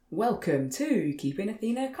Welcome to Keeping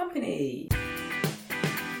Athena Company.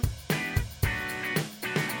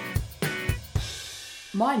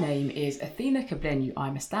 My name is Athena Keblenyu.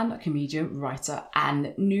 I'm a stand-up comedian, writer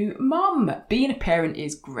and new mum. Being a parent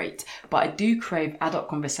is great, but I do crave adult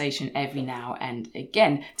conversation every now and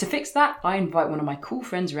again. To fix that, I invite one of my cool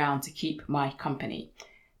friends around to keep my company.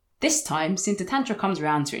 This time, Cinta Tantra comes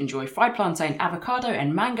around to enjoy fried plantain, avocado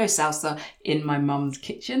and mango salsa in my mum's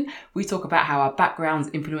kitchen. We talk about how our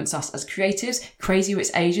backgrounds influence us as creatives, Crazy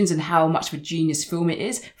Rich Asians and how much of a genius film it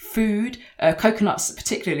is, food, coconuts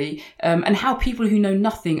particularly, and how people who know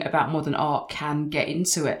nothing about modern art can get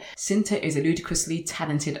into it. Cinta is a ludicrously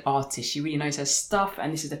talented artist. She really knows her stuff,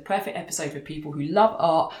 and this is the perfect episode for people who love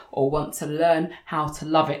art or want to learn how to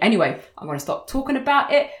love it. Anyway, I'm going to stop talking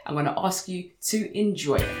about it. I'm going to ask you to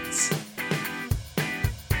enjoy it.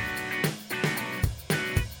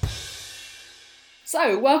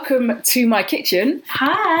 So, welcome to my kitchen.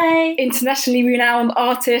 Hi. Internationally renowned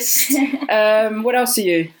artist. What else are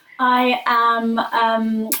you? I am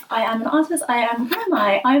an artist. Who am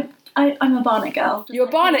I? I'm a Barnet girl. You're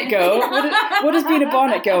a Barnet girl? What does being a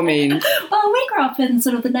Barnet girl mean? Well, we grew up in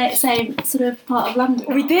sort of the same sort of part of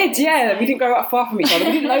London. We did, yeah. We didn't grow up far from each other.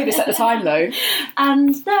 We didn't know this at the time, though.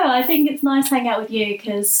 And no, I think it's nice hanging out with you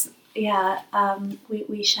because,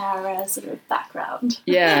 we share a sort of background.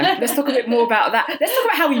 Yeah, let's talk a bit more about that. Let's talk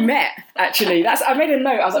about how we met, actually. I made a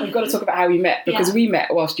note. I was like, we've got to talk about how we met because we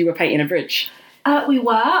met whilst you were painting a bridge. We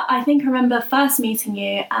were. I think I remember first meeting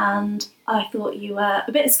you, and I thought you were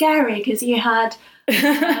a bit scary because you had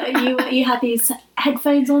you had these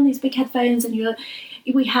headphones on, these big headphones, and you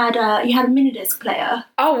had a minidisc player.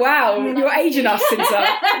 Oh wow, you're aging us, Cinta.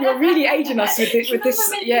 You're really aging us with this.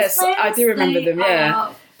 Yes, players? I do remember them.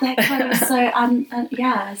 Yeah, they're kind of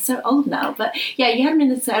so old now. But yeah, you had a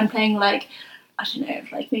minidisc and playing like, I don't know,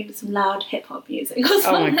 like maybe some loud hip-hop music or something.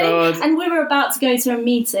 Oh my God. And we were about to go to a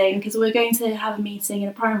meeting because we were going to have a meeting in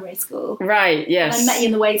a primary school. Right, yes. And I met you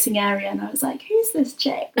in the waiting area and I was like, who's this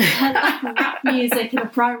chick? Had like rap music in a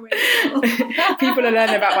primary school. People are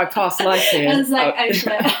learning about my past life here. I was like, oh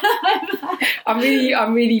shit. I'm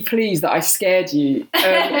really pleased that I scared you.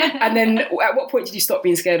 And then at what point did you stop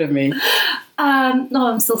being scared of me? No,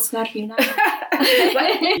 I'm still scared of you now.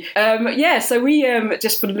 So we,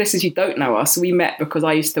 just for the listeners who don't know us, we met because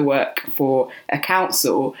I used to work for a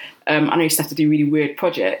council and I used to have to do really weird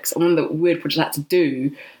projects. And one of the weird projects I had to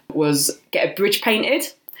do was get a bridge painted.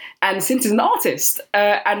 And Cinta's an artist.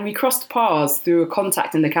 And we crossed paths through a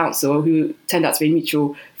contact in the council who turned out to be a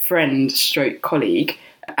mutual friend stroke colleague.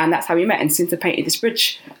 And that's how we met. And Cinta painted this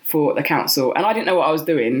bridge for the council. And I didn't know what I was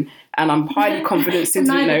doing. And I'm highly confident Cinta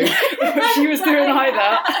didn't know what she was doing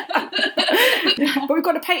either. But we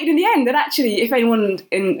got it painted in the end. And actually, if anyone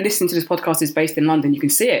listening to this podcast is based in London, you can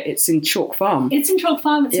see it. It's in Chalk Farm. It's in Chalk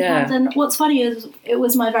Farm. It's in London. What's funny is it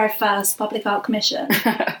was my very first public art commission.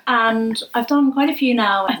 And I've done quite a few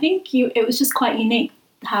now. I think it was just quite unique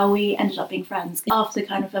how we ended up being friends after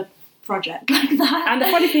kind of a project like that. And the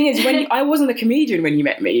funny thing is, I wasn't a comedian when you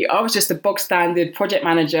met me. I was just a bog standard project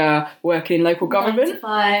manager working in local government.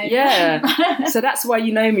 Yeah. So that's why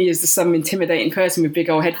you know me as some intimidating person with big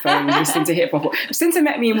old headphones listening to hip hop. Since I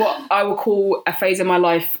met me in what I will call a phase of my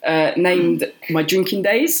life named my drinking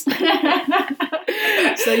days.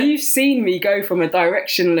 So you've seen me go from a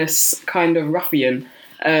directionless kind of ruffian.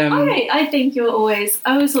 I think I always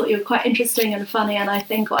thought you were quite interesting and funny, and I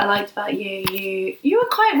think what I liked about you were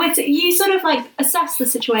quite witty. You sort of like assess the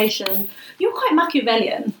situation. You were quite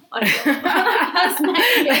Machiavellian. That's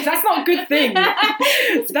not a good thing.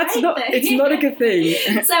 It's not a good thing.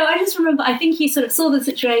 So I just remember, I think you sort of saw the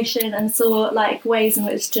situation and saw like ways in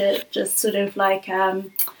which to just sort of like,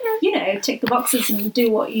 tick the boxes and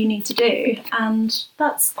do what you need to do. And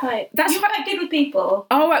you're quite good with people.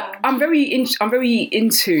 Oh, I'm very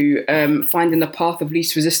into finding the path of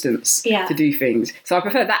least resistance to do things. So I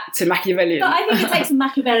prefer that to Machiavellian. But I think it takes a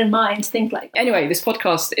Machiavellian mind to think like that. Anyway, this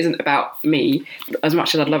podcast isn't about me as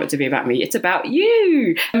much as I'd love it to be about me. It's about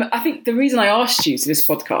you. I think the reason I asked you to this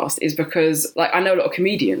podcast is because, like, I know a lot of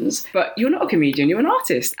comedians, but you're not a comedian, you're an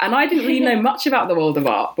artist. And I didn't really know much about the world of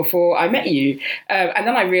art before I met you. And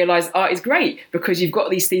then I realised art is great because you've got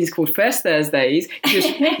these things called First Thursdays.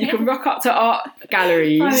 You can rock up to art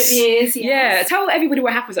galleries. Private views, yes. Yeah. Tell everybody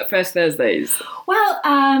what happens at First Thursdays. Well,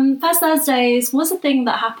 First Thursdays was a thing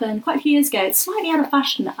that happened quite a few years ago. It's slightly out of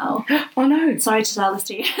fashion now. Oh no. Sorry to tell this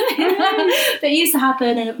to you. But it used to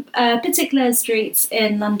happen in particular streets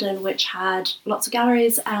in London which had lots of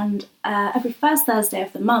galleries, and every first Thursday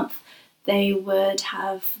of the month they would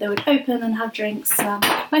open and have drinks.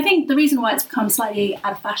 I think the reason why it's become slightly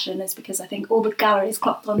out of fashion is because I think all the galleries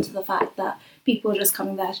clocked onto the fact that people just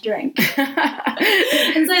coming there to drink.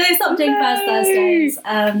 And so they stopped doing First Thursdays,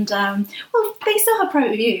 and well, they still have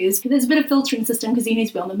private reviews. There's a bit of filtering system because you need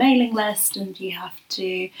to be on the mailing list, and you have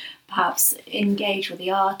to perhaps engage with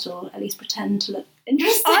the art, or at least pretend to look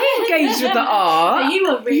interesting. I engaged with the art. You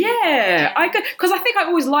were really because I think I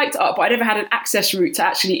always liked art, but I never had an access route to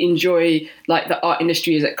actually enjoy like the art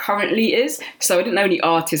industry as it currently is. So I didn't know any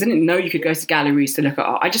artists. I didn't know you could go to galleries to look at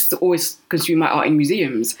art. I just always consumed my art in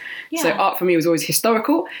museums. Yeah. So art for me was always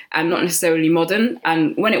historical and not necessarily modern.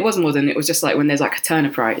 And when it was modern, it was just like when there's like a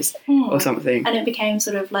Turner Prize or something. And it became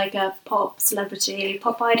sort of like a pop celebrity,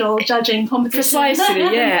 pop idol judging competition.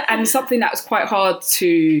 Precisely, yeah. And something that was quite hard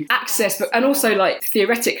to access, but and also like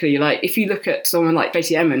theoretically, like if you look at someone like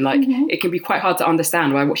Tracy Emin, like it can be quite hard to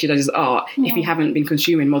understand why what she does is art if you haven't been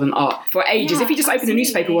consuming modern art for ages. If you just open a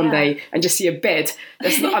newspaper one day and just see a bed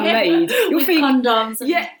that's not unmade, you'll think condoms.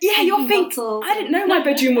 You'll think I didn't know my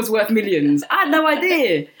bedroom was worth millions. I had no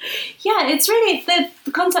idea. Yeah, it's really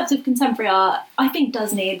the concept of contemporary art, I think,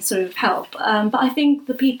 does need sort of help. But I think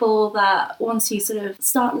the people that once you sort of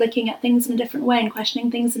start looking at things in a different way and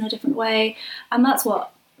questioning things in a different way, and that's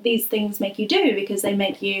what these things make you do, because they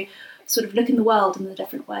make you sort of look in the world in a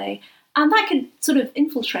different way. And that could sort of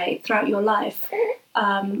infiltrate throughout your life.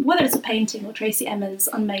 Whether it's a painting or Tracy Emin's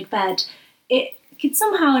unmade bed, it could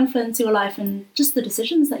somehow influence your life and just the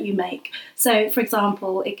decisions that you make. So, for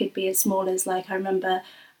example, it could be as small as, like, I remember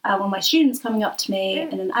one of my students coming up to me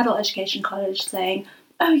in an adult education college saying,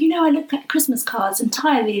 oh, I look at Christmas cards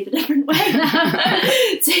entirely a different way now.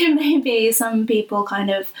 So maybe some people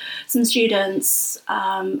some students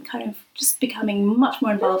kind of just becoming much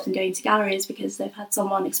more involved in going to galleries because they've had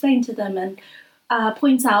someone explain to them and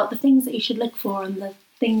point out the things that you should look for and the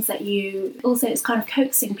things that it's kind of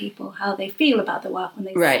coaxing people how they feel about the work when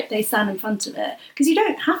they stand in front of it, because you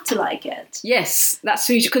don't have to like it. Yes, that's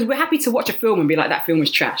huge, because we're happy to watch a film and be like, that film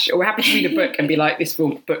was trash, or we're happy to read a book and be like, this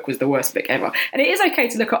book was the worst book ever. And it is okay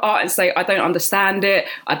to look at art and say, I don't understand it,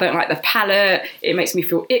 I don't like the palette, it makes me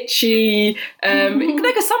feel itchy.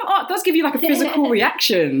 Like some art does give you like a physical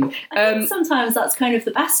reaction. I think sometimes that's kind of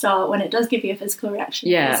the best art, when it does give you a physical reaction.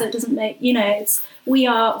 Yeah. So it doesn't make, we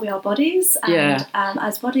are bodies, and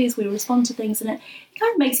as bodies we respond to things, and it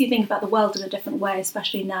kind of makes you think about the world in a different way,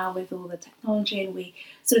 especially now with all the technology, and we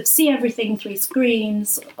sort of see everything through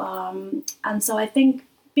screens, and so I think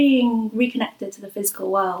being reconnected to the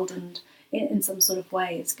physical world and in some sort of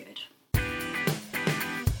way is good.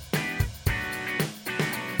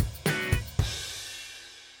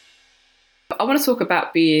 I want to talk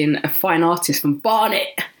about being a fine artist from Barnet.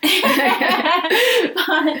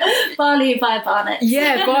 Barley via Barnet.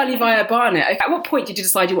 Yeah, Barley via Barnet. At what point did you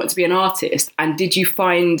decide you wanted to be an artist? And did you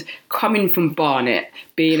find coming from Barnet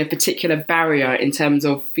being a particular barrier in terms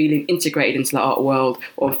of feeling integrated into the art world,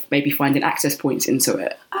 or maybe finding access points into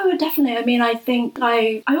it? Oh, definitely. I mean, I think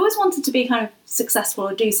I always wanted to be kind of successful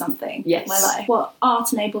or do something in my life. What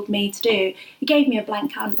art enabled me to do, it gave me a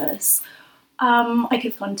blank canvas. I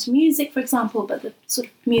could have gone into music, for example, but the sort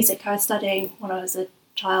of music I was studying when I was a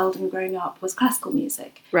child and growing up was classical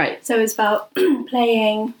music. Right. So it was about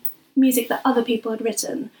playing music that other people had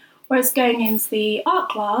written. Whereas going into the art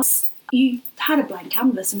class, you had a blank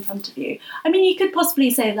canvas in front of you. I mean, you could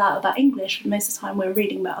possibly say that about English, but most of the time we're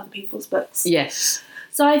reading about other people's books. Yes.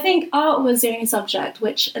 So I think art was the only subject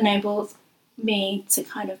which enabled me to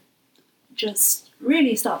kind of just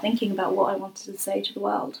really start thinking about what I wanted to say to the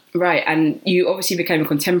world. Right, and you obviously became a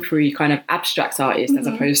contemporary kind of abstract artist, as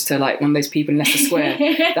opposed to like one of those people in Leicester Square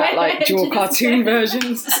that like draw cartoon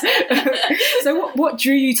versions. So what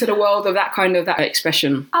drew you to the world of that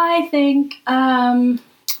expression? I think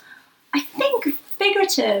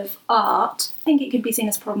figurative art, I think it could be seen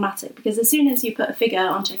as problematic, because as soon as you put a figure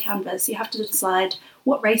onto a canvas, you have to decide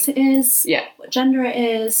what race it is, what gender it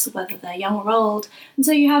is, whether they're young or old. And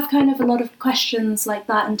so you have kind of a lot of questions like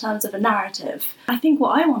that in terms of a narrative. I think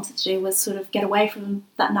what I wanted to do was sort of get away from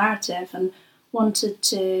that narrative and wanted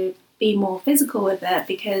to be more physical with it,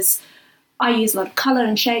 because I use a lot of colour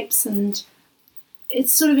and shapes, and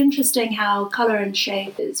it's sort of interesting how colour and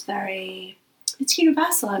shape is it's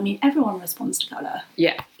universal. I mean, everyone responds to colour.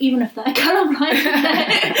 Yeah. Even if they're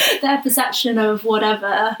colourblind, their perception of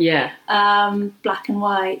whatever, black and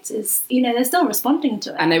white is, they're still responding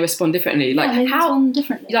to it. And they respond differently. Respond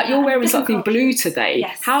differently. Like you're wearing something blue today.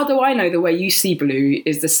 Yes. How do I know the way you see blue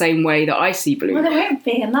is the same way that I see blue? Well, it won't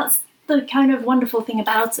be, and that's the kind of wonderful thing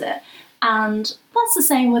about it. And that's the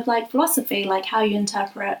same with like philosophy, like how you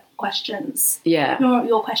interpret questions. Yeah.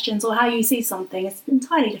 Your questions, or how you see something is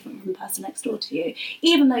entirely different from the person next door to you.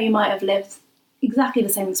 Even though you might have lived exactly the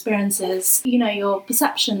same experiences, your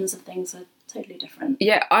perceptions of things are totally different.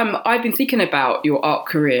 Yeah, I've been thinking about your art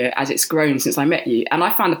career as it's grown since I met you, and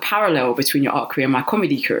I found a parallel between your art career and my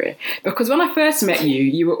comedy career. Because when I first met you,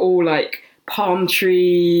 you were all like palm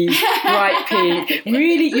trees, bright pink.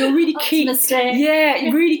 You're really keen. Yeah,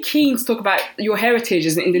 you're really keen to talk about your heritage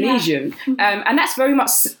as an Indonesian, and that's very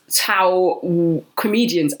much how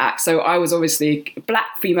comedians act. So I was obviously a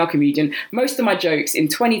black female comedian. Most of my jokes in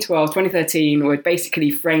 2012, 2013 were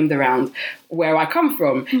basically framed around where I come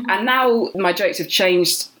from. And now my jokes have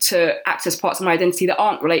changed to access parts of my identity that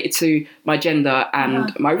aren't related to my gender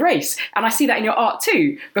and my race. And I see that in your art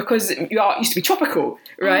too, because your art used to be tropical,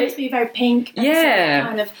 right? It used to be very pink.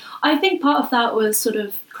 And so I think part of that was sort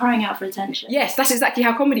of crying out for attention. Yes, that's exactly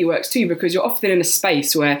how comedy works too, because you're often in a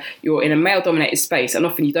space where you're in a male-dominated space, and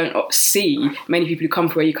often you don't see many people who come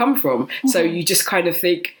from where you come from. So you just kind of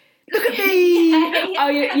think, look at me!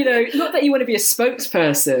 Not that you want to be a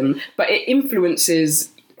spokesperson, but it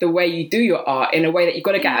influences the way you do your art in a way that you've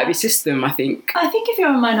got to get out of your system, I think. I think if you're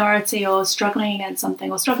a minority or struggling against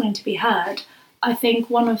something or struggling to be heard, I think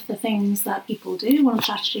one of the things that people do, one of the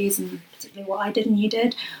strategies, and particularly what I did and you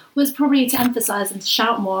did, was probably to emphasise and to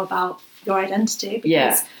shout more about your identity,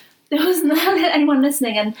 because there wasn't anyone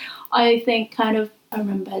listening. And I think I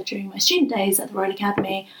remember during my student days at the Royal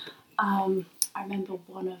Academy, I remember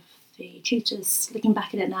one of the tutors, looking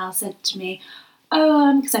back at it now, said to me,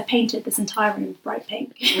 because I painted this entire room bright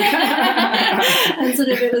pink. And sort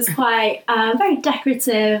of it was quite very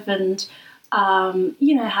decorative and,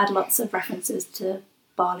 had lots of references to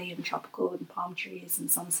Bali and tropical and palm trees and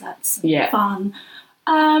sunsets and fun.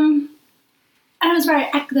 And it was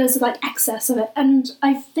there was like excess of it. And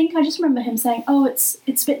I think I just remember him saying, it's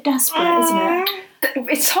a bit desperate, isn't it?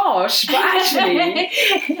 It's harsh, but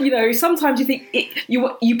actually, sometimes you think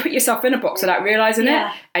you put yourself in a box without realising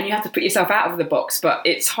it, and you have to put yourself out of the box, but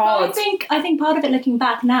it's hard. Well, I think part of it, looking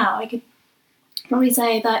back now, I could probably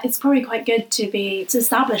say that it's probably quite good to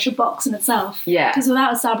establish a box in itself. Yeah. Because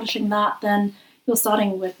without establishing that, then you're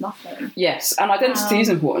starting with nothing. Yes, and identity is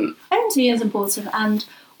important. Identity is important, and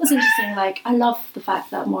what's interesting, I love the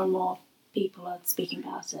fact that more and more people are speaking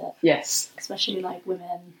about it. Yes. Especially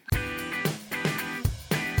women.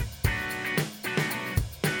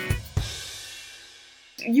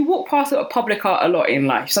 You walk past a public art a lot in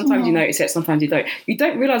life. Sometimes you notice it, sometimes you don't. You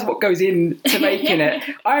don't realise what goes into making it.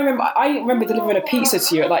 I remember delivering a pizza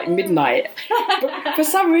to you at midnight. But for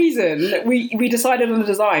some reason, we decided on the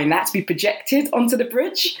design that had to be projected onto the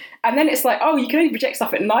bridge. And then it's you can only project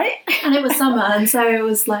stuff at night. And it was summer, and so it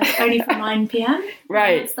was only from 9 p.m.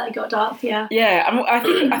 Right. Once that got dark, yeah. Yeah,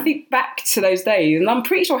 and I think back to those days, and I'm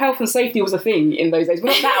pretty sure health and safety was a thing in those days.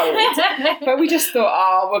 We're not that old, but we just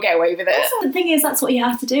thought, we'll get away with it. Also, the thing is, that's what you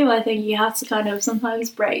have to do. I think you have to kind of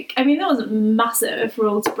sometimes break. I mean, that was a massive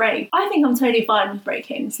rule to break. I think I'm totally fine with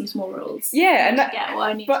breaking some small rules. Yeah, and get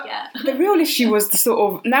what I need to get. The real issue was the sort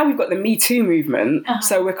of, now we've got the Me Too movement,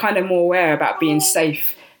 so we're kind of more aware about being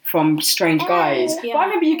safe from strange guys. Yeah. But I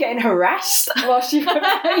remember you getting harassed whilst you were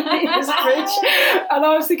painting this bridge, and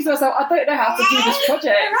I was thinking to myself, I don't know how to do this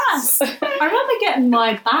project. I remember getting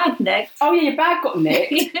my bag nicked. Oh yeah, your bag got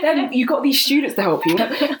nicked. Then you got these students to help you.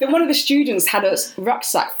 Then one of the students had a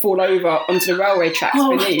rucksack fall over onto the railway tracks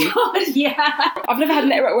beneath. Oh my God, yeah. I've never had a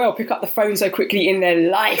Network Rail pick up the phone so quickly in their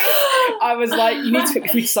life. I was like, you need to put me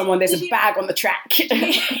through to someone, there's a bag on the track.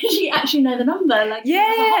 Did she actually know the number?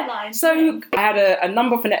 Yeah. The hotline. So I had a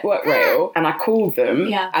number for Network Rail, and I called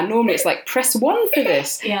them, and normally it's press 1 for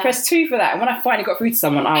this, press 2 for that, and when I finally got through to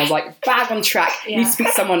someone, I was like, bag on track, need to speak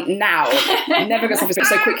to someone now. Never got something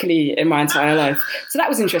so quickly in my entire life. So that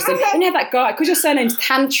was interesting. Then you had that guy, because your surname's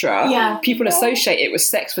Tantra, people associate it with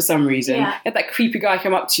sex for some reason. You had that creepy guy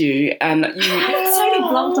come up to you, and you totally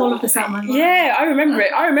blocked all of this out of my mind. Yeah, I remember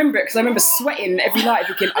it because I remember sweating every night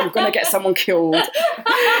thinking, I'm gonna get someone killed.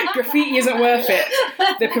 Graffiti isn't worth it.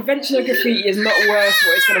 The prevention of graffiti is not worth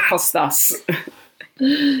what it's gonna cost us.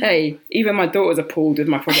 Hey, even my daughter's appalled with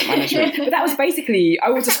my project management. But that was basically, I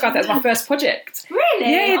would describe that as my first project.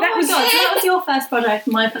 Really? Yeah, that was. God, so that was your first project,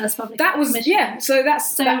 my first public. That was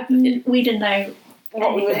commission. We didn't know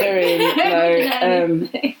what we were doing. No.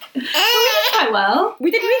 We did quite well. We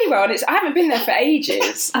did really well, and I haven't been there for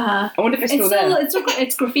ages. I wonder if it's still there.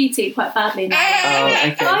 It's graffiti quite badly now. Oh,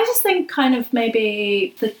 okay. But I just think kind of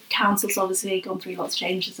maybe the council's obviously gone through lots of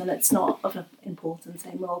changes, and it's not of importance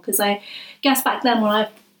anymore. Because I guess back then when I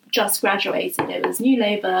just graduated, it was New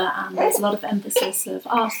Labour, and there's a lot of emphasis of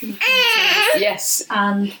arts and communities. Yes.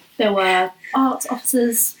 And there were art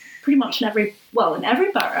officers pretty much in every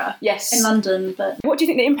borough. Yes. In London, but what do you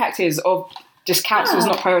think the impact is of just councils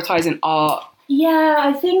not prioritising art Yeah,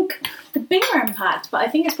 I think the bigger impact, but I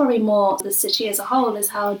think it's probably more the city as a whole, is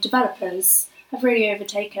how developers have really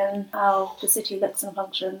overtaken how the city looks and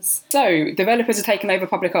functions. So, developers are taking over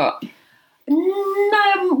public art?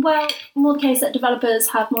 No, well, more the case that developers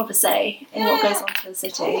have more of a say in what goes on to the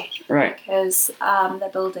city. Right. Because they're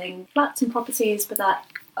building flats and properties, but that,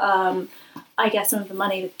 I guess some of the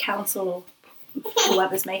money the council,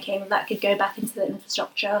 whoever's making, that could go back into the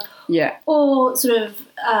infrastructure. Yeah. Or sort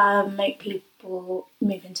of make people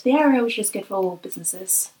move into the area, which is good for all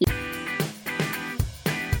businesses.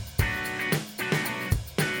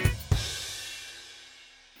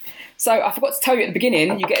 So I forgot to tell you at the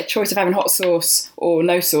beginning, you get a choice of having hot sauce or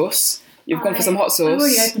no sauce. You've gone for some hot sauce. I've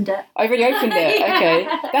already opened it. I've already opened it. Yeah. Okay,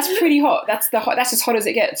 that's pretty hot. That's as hot as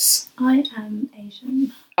it gets. I am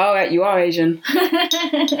Asian. Oh, you are Asian.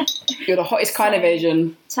 You're the hottest kind of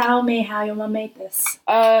Asian. Tell me how your mum made this.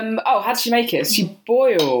 How did she make it? She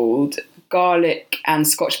boiled garlic and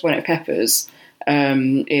Scotch bonnet peppers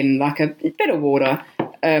in like a bit of water,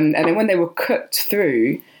 and then when they were cooked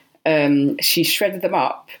through, she shredded them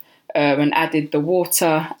up and added the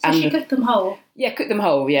water. So she cooked them whole? Yeah, cooked them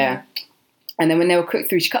whole, yeah. And then when they were cooked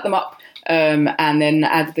through, she cut them up and then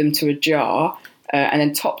added them to a jar and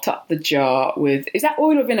then topped up the jar with... Is that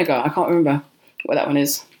oil or vinegar? I can't remember what that one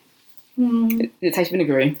is. It tastes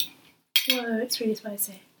vinegary. Whoa, it's really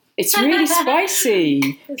spicy. It's really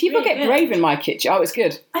spicy. People really get brave in my kitchen. Oh, it's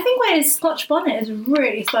good. I think my Scotch bonnet is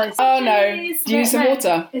really spicy. Oh, no. Do you use some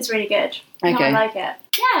water? It's really good. Okay. No, I like it.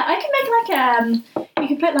 Yeah, I can make like you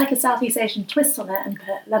could put like a Southeast Asian twist on it and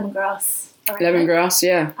put lemongrass. Lemongrass,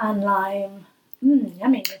 yeah. And lime.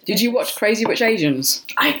 Yummy. Did you watch Crazy Rich Asians?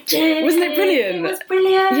 I did. Wasn't it brilliant? It was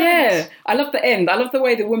brilliant. Yeah, I love the end. I love the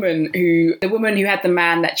way the woman who had the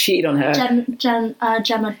man that cheated on her.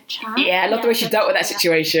 Gemma Chan. Yeah, I love the way she dealt with that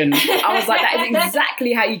situation. I was like, that is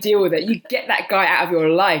exactly how you deal with it. You get that guy out of your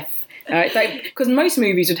life. Because most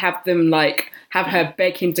movies would have them like have her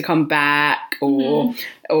beg him to come back or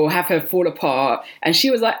have her fall apart, and she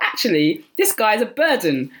was like, actually, this guy's a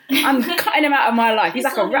burden. I'm cutting him out of my life. He's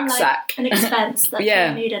like a rucksack, an expense that you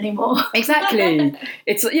don't need anymore. Exactly.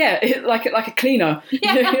 It's like a cleaner.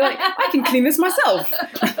 Yeah. You're like, I can clean this myself.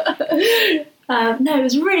 No, it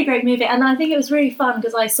was a really great movie, and I think it was really fun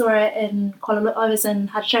because I saw it in Kuala Lumpur.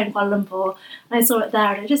 Had a show in Kuala Lumpur, and I saw it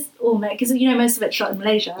there, and it just all made, because most of it's shot in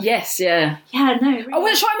Malaysia. Yes, yeah. Yeah, no. Really. Oh,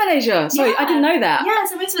 it's shot in Malaysia. Sorry, yeah. I didn't know that. Yeah,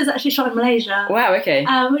 so most of it's actually shot in Malaysia. Wow, okay.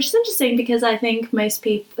 Which is interesting because I think most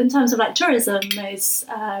people, in terms of like tourism, most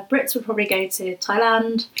Brits would probably go to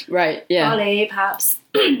Thailand, right? Yeah. Bali, perhaps.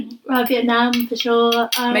 Vietnam for sure.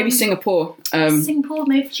 Maybe Singapore. Singapore,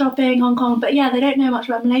 maybe for shopping, Hong Kong. But yeah, they don't know much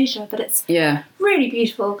about Malaysia, but it's really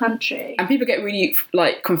beautiful country. And people get really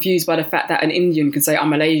like confused by the fact that an Indian can say I'm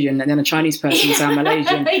Malaysian and then a Chinese person can say I'm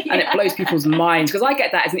Malaysian, and it blows people's minds, because I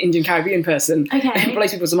get that as an Indian Caribbean person. Okay. It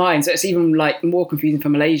blows people's minds, so it's even like more confusing for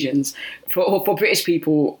Malaysians, for British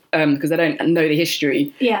people, because they don't know the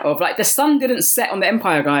history of like the sun didn't set on the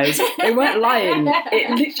empire, guys. They weren't lying. It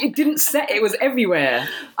literally didn't set. It was everywhere.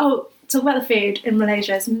 Oh, talk about the food in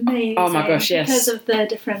Malaysia. It's amazing. Oh my gosh, yes. Because of the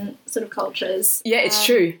different sort of cultures. Yeah, it's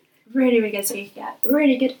true. Really, really good. So you get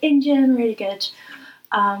really good Indian, really good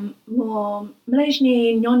more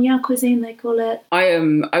Malaysian Nyonya cuisine, they call it.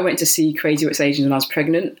 I went to see Crazy Rich Asians when I was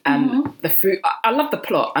pregnant, and the food, I loved the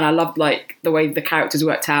plot, and I loved like the way the characters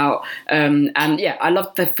worked out, and yeah, I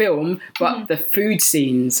loved the film, but the food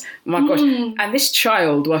scenes, oh my gosh. And this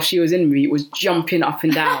child, while she was in me, was jumping up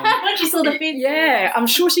and down when she saw the food. Yeah, I'm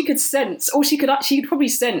sure she could sense, or she could probably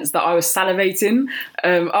sense that I was salivating.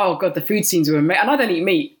 Oh god, the food scenes were amazing, and I don't eat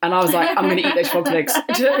meat, and I was like, I'm going to eat those frog legs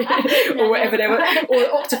or whatever they were, or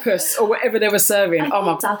octopus or whatever they were serving. Oh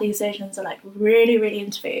my! Southeast Asians are like really, really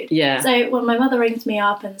into food. Yeah. So when my mother rings me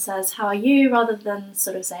up and says, "How are you?" rather than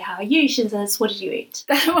sort of say, "How are you?" she says, "What did you eat?"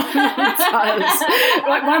 That's what my mum does.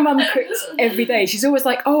 Like my mum cooks every day. She's always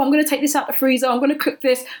like, "Oh, I'm going to take this out the freezer. I'm going to cook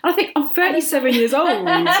this." And I think I'm 37 years old.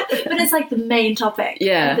 But it's like the main topic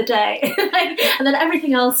of the day. And then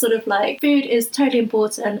everything else, sort of like food is totally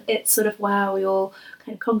important. It's sort of wow, we all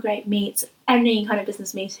kind of congregate meats. Any kind of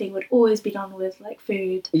business meeting would always be done with like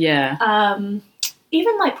food. Yeah.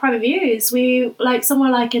 Even like private views, we like somewhere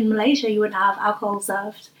like in Malaysia, you wouldn't have alcohol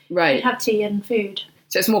served. Right. You'd have tea and food.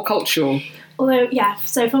 So it's more cultural. Although, yeah,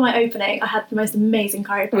 so for my opening, I had the most amazing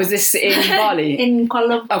curry puffs. Was this in Bali? In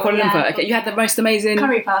Kuala Lumpur. Oh, Kuala Lumpur. Okay, you had the most amazing...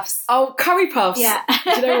 curry puffs. Oh, curry puffs. Yeah.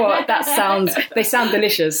 Do you know what? They sound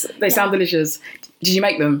delicious. They sound delicious. Did you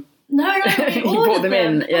make them? No, You brought them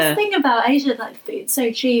in, That's the thing about Asia, like food's so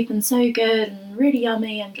cheap and so good and really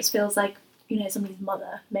yummy and just feels like somebody's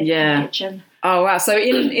mother making in the kitchen. Oh wow! So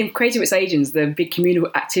in Crazy Rich Asians, the big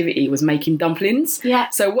communal activity was making dumplings. Yeah.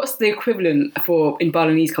 So what's the equivalent in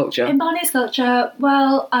Balinese culture? In Balinese culture,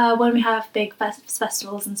 well, when we have big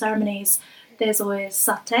festivals and ceremonies, there's always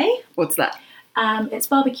satay. What's that? It's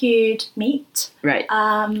barbecued meat. Right.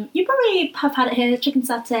 You probably have had it here, chicken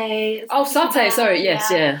satay. Oh, satay. Sorry. Yes.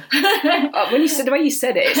 Yeah. When you said the way you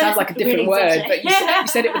said it sounds like a different Really word, but you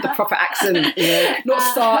said it with the proper accent. Not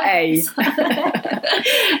satay.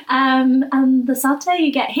 And the satay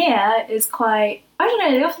you get here is quite. I don't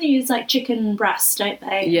know. They often use like chicken breast, don't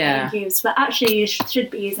they? Yeah. But actually, you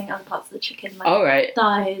should be using other parts of the chicken, like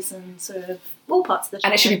thighs and sort of all parts of the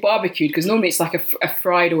chicken. And it should be barbecued because normally it's like a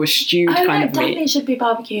fried or a stewed kind of meat. Definitely should be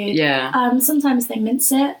barbecued. Yeah. Sometimes they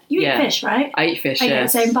mince it. You eat fish, right? I eat fish. Okay,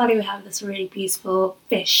 yes. so in Bali we have this really beautiful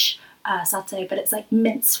fish satay, but it's like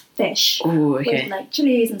minced fish with like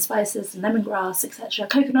chilies and spices and lemongrass, etc.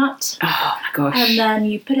 Coconut. Oh my gosh. And then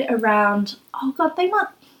you put it around. Oh god, they might.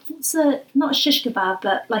 It's not a shish kebab,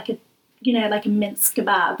 but like a minced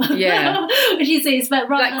kebab. Yeah. Which you see, but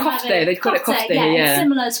rather like kofta, they call it kofta. Yeah, it's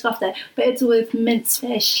similar to kofta, but it's with minced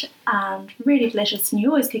fish and really delicious. And you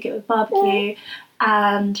always cook it with barbecue,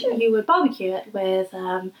 and you would barbecue it with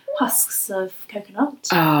husks of coconut.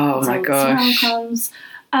 Oh my gosh. Comes.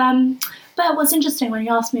 But what's interesting when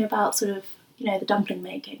you ask me about sort of the dumpling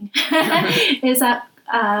making is that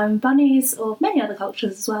Balinese or many other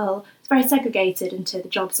cultures as well, it's very segregated into the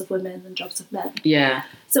jobs of women and jobs of men. Yeah.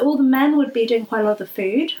 So all the men would be doing quite a lot of the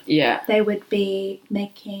food. Yeah. They would be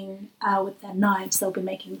making, with their knives, they'll be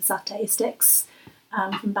making satay sticks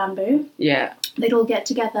from bamboo. Yeah. They'd all get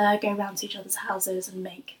together, go around to each other's houses and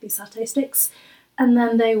make these satay sticks. And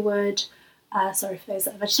then they would, sorry for those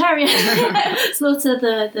that are vegetarian, slaughter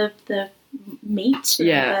the meat,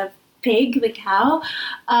 the pig, the cow.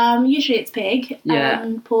 Usually it's pig.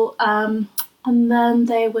 Pork, and then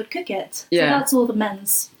they would cook it. So that's all the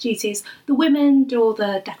men's duties. The women do all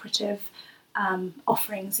the decorative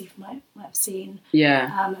offerings you might have seen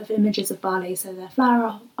of images of Bali. So their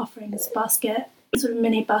flower offerings, basket, sort of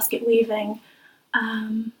mini basket weaving.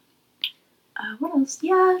 What else?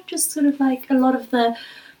 Yeah, just sort of like a lot of the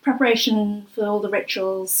preparation for all the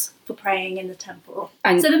rituals for praying in the temple.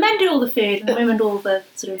 And so the men do all the food and the women do all the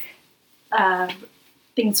sort of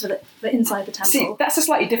things for inside the temple. See, that's a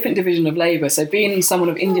slightly different division of labour. So being someone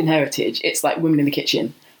of Indian heritage, it's like women in the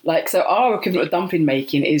kitchen. Like, so our equivalent of dumpling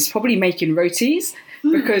making is probably making rotis,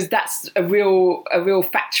 because that's a real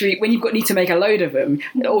factory. When you've need to make a load of them,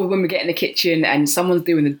 all the women get in the kitchen and someone's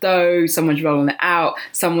doing the dough, someone's rolling it out,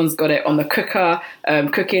 someone's got it on the cooker,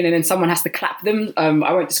 cooking, and then someone has to clap them. I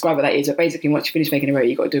won't describe what that is, but basically once you finish making a roti,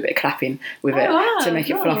 you've got to do a bit of clapping with it to make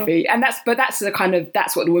it fluffy. And that's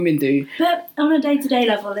what the women do. But on a day-to-day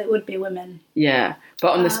level, it would be women. Yeah.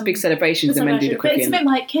 But on the big celebrations, the men do the cooking. But it's a bit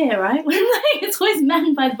like here, right? It's always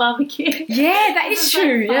men by the barbecue. Yeah, that is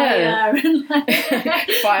true. Fire and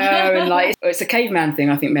fire and like it's a caveman thing.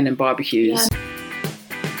 I think men and barbecues.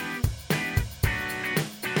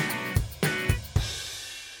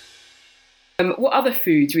 Yeah. What other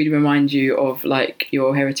foods really remind you of like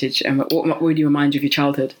your heritage, and what really remind you of your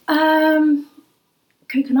childhood?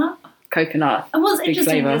 Coconut. Coconut. And what's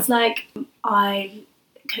interesting is like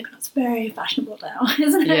coconut's very fashionable now,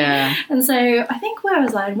 isn't it? Yeah. And so I think where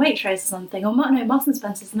was I in Waitrose or something, or Marks and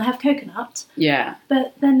Spencer's, and they have coconut. Yeah.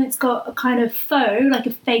 But then it's got a kind of faux, like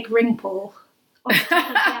a fake ring pull on top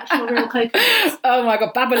of the actual real coconut. Oh my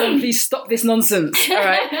god, Babylon, please stop this nonsense. All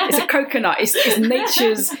right, it's a coconut. It's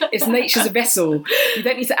nature's vessel. You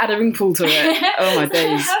don't need to add a ring pull to it. Oh my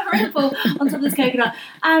days. A ring pull on top of this coconut,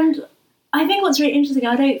 and I think what's really interesting,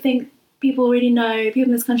 I don't think people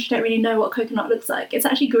in this country don't really know what coconut looks like. It's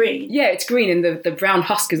actually green. Yeah, it's green and the brown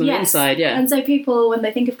husk is on the inside, yeah. And so people, when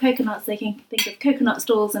they think of coconuts, they can think of coconut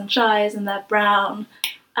stalls and chais and they're brown.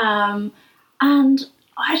 And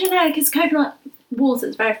I don't know, because coconut water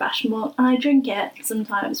is very fashionable and I drink it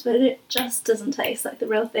sometimes, but it just doesn't taste like the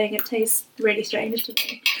real thing. It tastes really strange to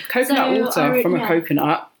me. Coconut water from a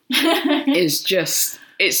coconut is just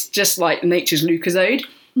like nature's Lucozade.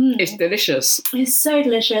 It's delicious. It's so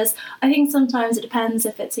delicious. I think sometimes it depends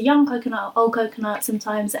if it's a young coconut or old coconut.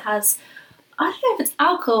 Sometimes it has, I don't know if it's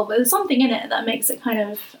alcohol, but there's something in it that makes it kind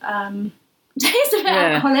of taste a bit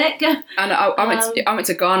alcoholic. And I went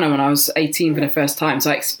to Ghana when I was 18 for the first time,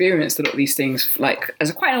 so I experienced a lot of these things like as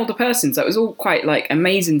quite an older person. So it was all quite like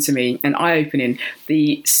amazing to me and eye-opening.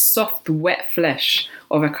 The soft, wet flesh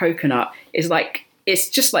of a coconut is like it's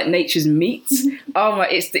just like nature's meat. Oh my,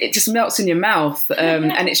 it just melts in your mouth,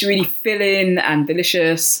 and it's really filling and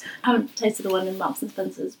delicious. I haven't tasted the one in Marks and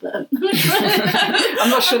Spencer's, but I'm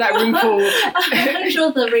not sure that room pool. I'm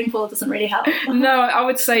sure the room pool doesn't really help. No, I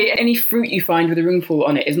would say any fruit you find with a room pool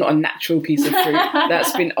on it is not a natural piece of fruit.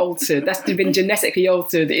 That's been altered. That's been genetically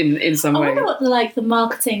altered in some way. I wonder what the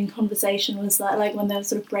marketing conversation was like when they were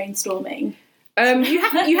sort of brainstorming. You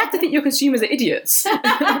have to think your consumers are idiots.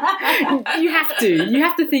 You have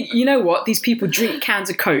to think, you know what, these people drink cans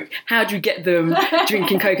of Coke. How do you get them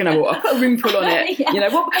drinking coconut water? Put a room pool on it. Yeah. You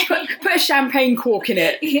know, put a champagne cork in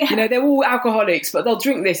it. Yeah. You know, they're all alcoholics, but they'll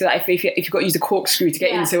drink this if you've got to use a corkscrew to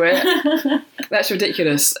get into it. That's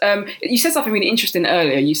ridiculous. You said something really interesting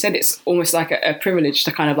earlier. You said it's almost like a privilege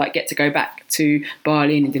to kind of like get to go back to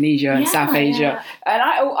Bali and Indonesia and South Asia. And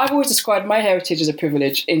I've always described my heritage as a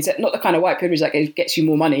privilege, not the kind of white privilege that gets you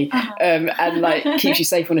more money and like keeps you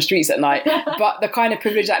safe on the streets at night, but the kind of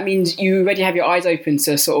privilege that means you already have your eyes open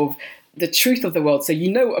to sort of the truth of the world. So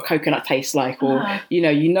you know what a coconut tastes like, or you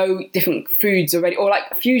know different foods already, or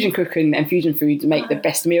like fusion cooking and fusion foods make the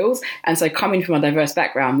best meals. And so coming from a diverse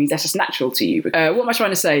background means that's just natural to you. What am I trying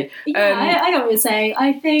to say? I know what you're saying.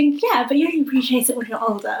 I think but you only appreciate it when you're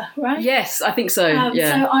older, right? Yes, I think so.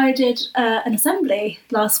 So I did an assembly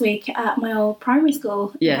last week at my old primary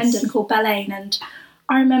school in Hendon called Bellane, and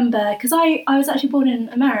I remember, because I was actually born in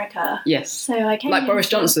America. Yes. So I came like Boris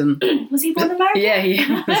Johnson. Was he born in America? Yeah, he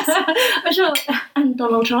was. I'm sure. And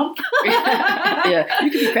Donald Trump. Yeah,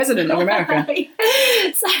 you could be president of America.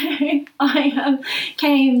 So I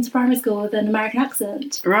came to primary school with an American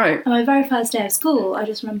accent. Right. And my very first day of school, I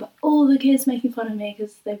just remember all the kids making fun of me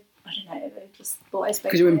because they just thought I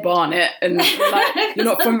spoke. Because you're in Barnet and like, you're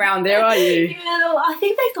not from round there, are you? I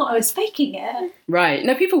think they thought I was faking it. Right.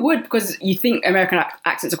 No, people would, because you think American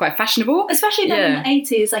accents are quite fashionable. Especially then in the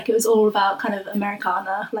 80s, like it was all about kind of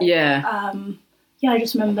Americana. Like, I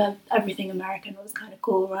just remember everything American was kind of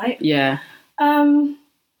cool, right? Yeah. So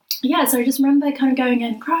I just remember kind of going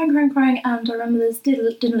in, crying, and I remember this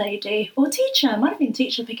dinner lady, or teacher, might have been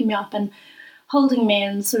teacher, picking me up and holding me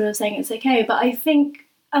and sort of saying it's okay. But I think,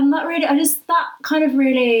 and that really,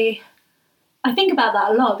 I think about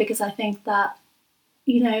that a lot, because I think that,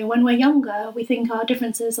 you know, when we're younger, we think our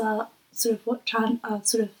differences are sort of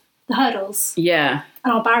the hurdles. Yeah.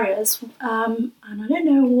 And our barriers. And I don't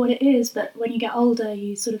know what it is, but when you get older,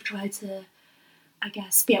 you sort of try to, I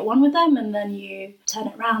guess, be at one with them, and then you turn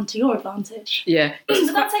it around to your advantage. Yeah. But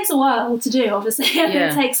that takes a while to do, obviously.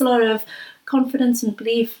 It takes a lot of confidence and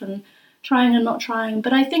belief and trying and not trying.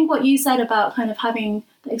 But I think what you said about kind of having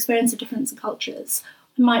the experience of different cultures,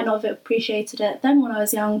 I might not have appreciated it then when I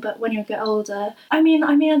was young, but when you get older, I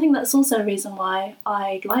think that's also a reason why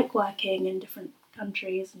I like working in different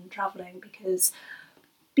countries and travelling, because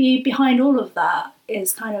behind all of that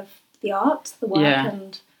is kind of the art, the work,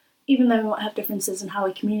 and even though we might have differences in how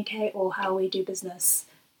we communicate or how we do business,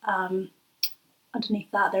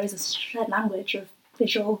 underneath that there is a shared language of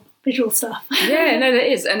visual stuff. Yeah, no, there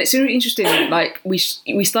is, and it's really interesting. Like we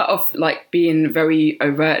start off like being very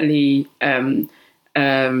overtly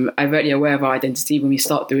aware of our identity when we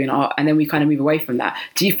start doing art, and then we kind of move away from that.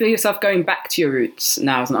 Do you feel yourself going back to your roots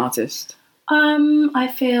now as an artist?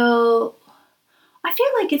 I feel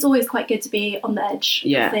like it's always quite good to be on the edge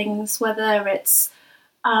of things, whether it's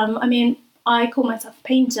I call myself a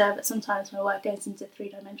painter, but sometimes my work goes into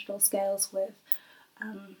 3-dimensional scales with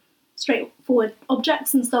straightforward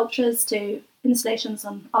objects and sculptures to installations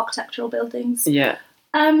on architectural buildings. Yeah.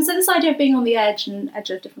 So this idea of being on the edge and edge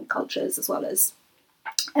of different cultures, as well as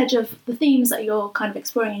edge of the themes that you're kind of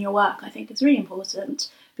exploring in your work, I think is really important,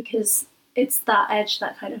 because it's that edge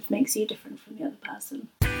that kind of makes you different from the other person.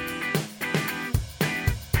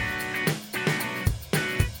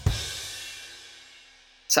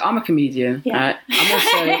 So I'm a comedian. Yeah.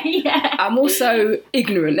 I'm also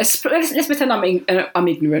ignorant. Let's pretend I'm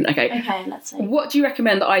ignorant. Okay. Okay, let's see. What do you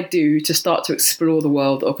recommend that I do to start to explore the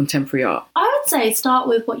world of contemporary art? I would say start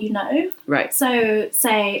with what you know. Right. So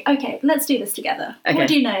say, okay, let's do this together. Okay. What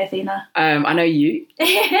do you know, Athena? I know you.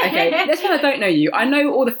 Okay. Let's pretend I don't know you. I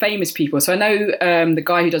know all the famous people. So I know the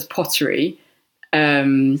guy who does pottery.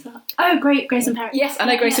 Grayson Perry. Yes, I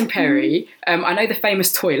know Grayson Perry. I know the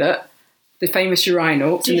famous toilet. The famous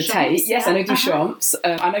urinal in the Tate. Yes, I know Duchamps.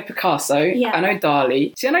 I know Picasso. Yeah. I know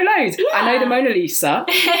Dali. See, I know loads. Yeah. I know the Mona Lisa.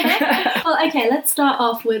 Well, okay, let's start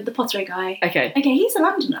off with the pottery guy. Okay, he's a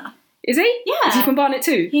Londoner. Is he? Yeah. Is he from Barnet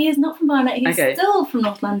too? He is not from Barnet. He's Okay. still from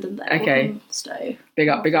North London, though. Okay. From Stowe. Big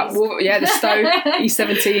up. Well, yeah, the Stowe. He's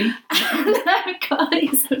 17. God,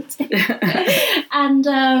 he's 17. And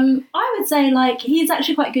I would say, like, he's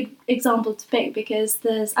actually quite a good example to pick because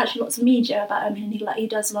there's actually lots of media about him, and he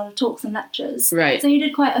does a lot of talks and lectures. Right. So he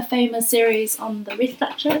did quite a famous series on the Reith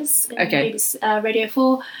Lectures in Okay. BBC, Radio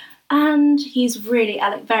 4, and he's really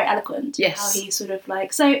very eloquent. Yes. How he sort of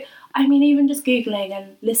like... So, I mean, even just Googling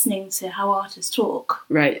and listening to how artists talk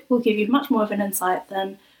Right. will give you much more of an insight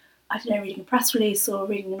than, I don't know, reading a press release or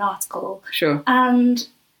reading an article. Sure. And,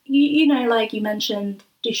 you know, like you mentioned,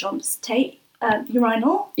 Duchamp's Tate,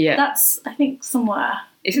 urinal. Yeah. That's, I think, somewhere.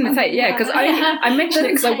 It's in the Tate, yeah, because I mentioned it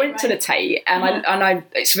because I went to the Tate and I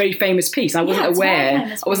it's a very famous piece. And I wasn't it's a very aware.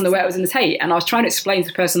 famous I wasn't aware it was in the Tate, and I was trying to explain to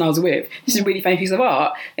the person I was with, this is a really famous piece of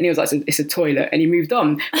art, and he was like, it's a toilet, and he moved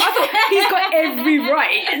on. But I thought he's got every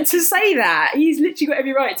right to say that. He's literally got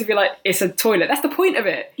every right to be like, it's a toilet. That's the point of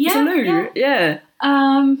it. It's a loo. Yeah.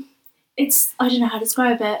 It's, I don't know how to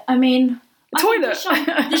describe it. I mean, Toilet.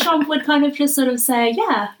 Duchamp would kind of just sort of say,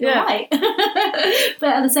 yeah, you're right. But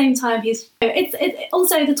at the same time, it's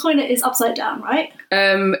also the toilet is upside down, right?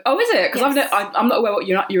 Oh, is it? Because Yes. I'm not aware what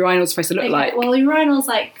urinal is supposed to look like. Well, urinal's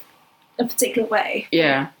like a particular way.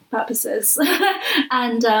 Yeah. Purposes.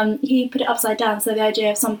 And he put it upside down, so the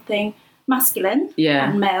idea of something masculine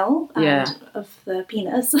and male and of the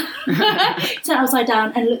penis turned upside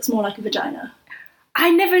down and looks more like a vagina. I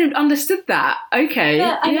never understood that. Okay.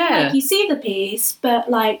 But, I mean, like, you see the piece, but,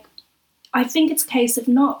 like, I think it's a case of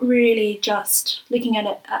not really just looking at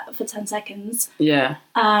it for 10 seconds. Yeah.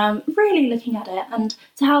 Really looking at it. And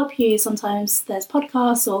to help you, sometimes there's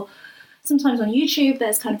podcasts, or sometimes on YouTube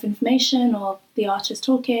there's kind of information or the artist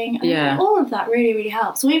talking. And all of that really, really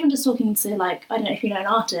helps. Or even just talking to, like, I don't know if you know an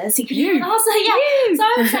artist. You can also, So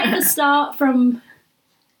I would say to start from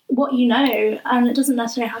what you know, and it doesn't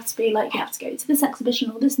necessarily have to be like you have to go to this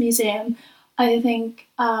exhibition or this museum. I think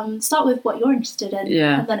start with what you're interested in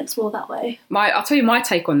and then explore that way. I'll tell you my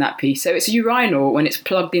take on that piece. So it's a urinal when it's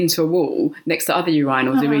plugged into a wall next to other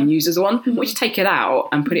urinals that are being used as one. Once you take it out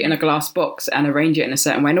and put it in a glass box and arrange it in a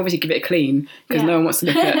certain way, and obviously give it a clean because no one wants to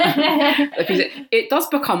look at the piece. It does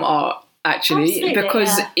become art, actually. Absolutely,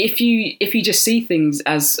 because if you just see things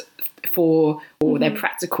as for their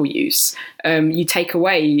practical use, you take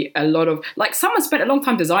away a lot of, like, someone spent a long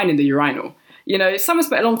time designing the urinal. You know, someone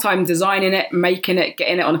spent a long time designing it, making it,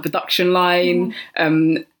 getting it on a production line.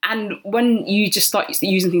 And when you just start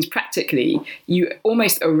using things practically, you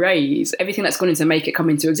almost erase everything that's gone into make it come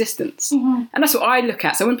into existence. And that's what I look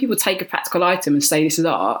at. So when people take a practical item and say this is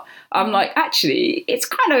art, I'm like, actually, it's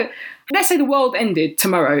kind of, let's say the world ended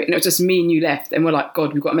tomorrow and it was just me and you left, and we're like,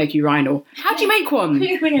 God, we've got to make a urinal. How do you make one?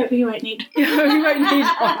 We won't need. We won't need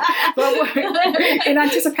one. But in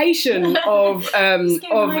anticipation of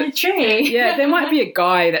a tree. there might be a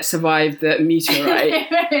guy that survived the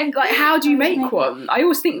meteorite. Like, how do you make one? I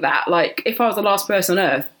always think that, like, if I was the last person on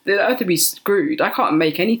Earth, the Earth would be screwed. I can't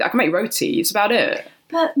make anything. I can make roti. It's about it.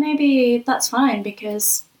 But maybe that's fine,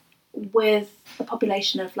 because with a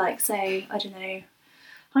population of, like, say, I don't know,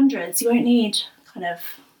 hundreds, you won't need kind of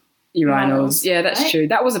urinals. Yeah, that's true.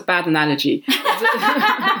 That was a bad analogy.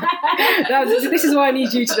 This is why I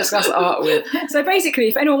need you to discuss art with. So basically,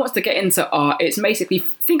 if anyone wants to get into art, it's basically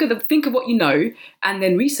think of what you know, and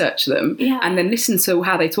then research them, and then listen to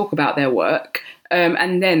how they talk about their work.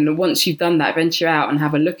 And then once you've done that, venture out and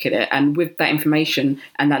have a look at it. And with that information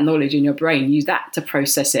and that knowledge in your brain, use that to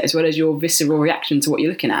process it, as well as your visceral reaction to what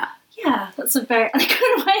you're looking at. Yeah, that's a very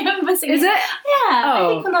good way of missing it. Is it? Yeah,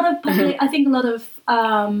 Oh. I think a lot of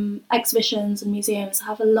exhibitions and museums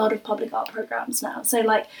have a lot of public art programs now. So,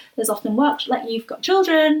 like, there's often workshops. Like, you've got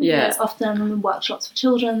children. Yeah. There's often workshops for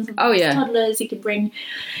children. Oh, yeah. Toddlers. You could bring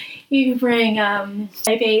baby to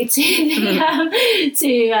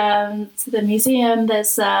the museum.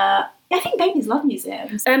 There's I think babies love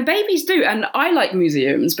museums. And babies do, and I like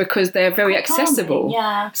museums because they're very Quite accessible. calming,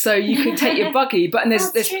 yeah. So you can take your buggy, but and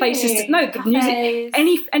there's That's places true. to no the Cafes.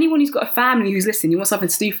 music. Anyone who's got a family who's listening, you want something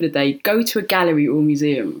to do for the day, go to a gallery or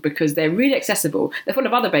museum because they're really accessible. They're full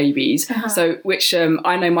of other babies, so which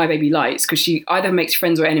I know my baby likes because she either makes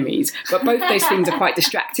friends or enemies. But both those things are quite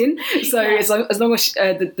distracting. So as long as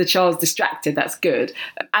the child's distracted, that's good.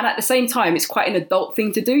 And at the same time, it's quite an adult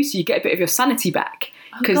thing to do, so you get a bit of your sanity back.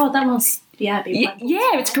 Oh God, that must be blindfolded.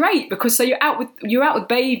 Yeah, it's great because so you're out with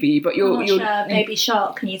baby, but How much Baby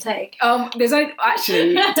Shark can you take? There's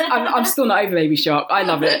actually I'm still not over Baby Shark. I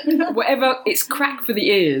love it. Whatever, it's crack for the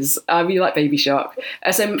ears. I really like Baby Shark.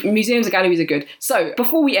 So museums and galleries are good. So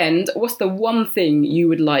before we end, what's the one thing you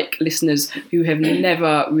would like listeners who have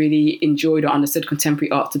never really enjoyed or understood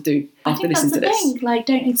contemporary art to do after listening to this? I think that's the thing. Like,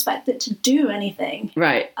 don't expect it to do anything.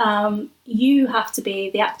 Right. You have to be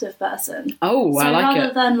the active person. Oh, I like it. So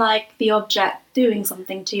rather than like the object doing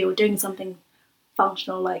something to you or doing something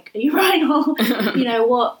functional like a urinal,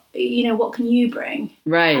 what can you bring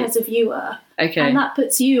as a viewer? Okay. And that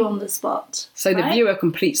puts you on the spot. So the viewer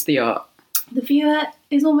completes the art. The viewer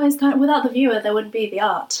is almost without the viewer there wouldn't be the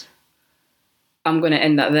art. I'm going to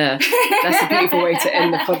end that there. That's a beautiful way to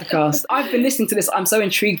end the podcast. I've been listening to this. I'm so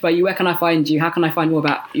intrigued by you. Where can I find you? How can I find more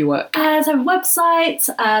about your work? So I have a website,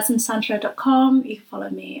 sansantra.com. You can follow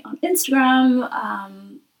me on Instagram.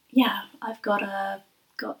 I've got a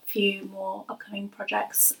few more upcoming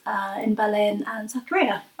projects in Berlin and South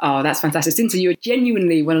Korea. Oh, that's fantastic. Cynthia, you're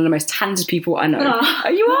genuinely one of the most talented people I know. Oh,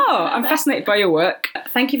 you are. I'm fascinated by your work.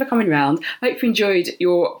 Thank you for coming round. I hope you enjoyed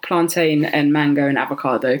your plantain and mango and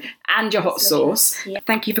avocado and your hot sauce. Yeah.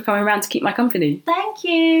 Thank you for coming around to keep my company. Thank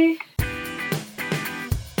you.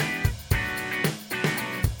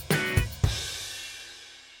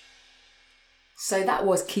 So that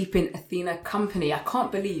was keeping Athena company. I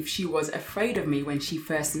can't believe she was afraid of me when she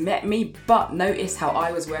first met me, but notice how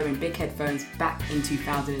I was wearing big headphones back in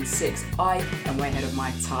 2006. I am way ahead of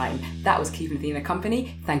my time. That was keeping Athena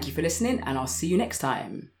company. Thank you for listening, and I'll see you next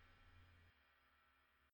time.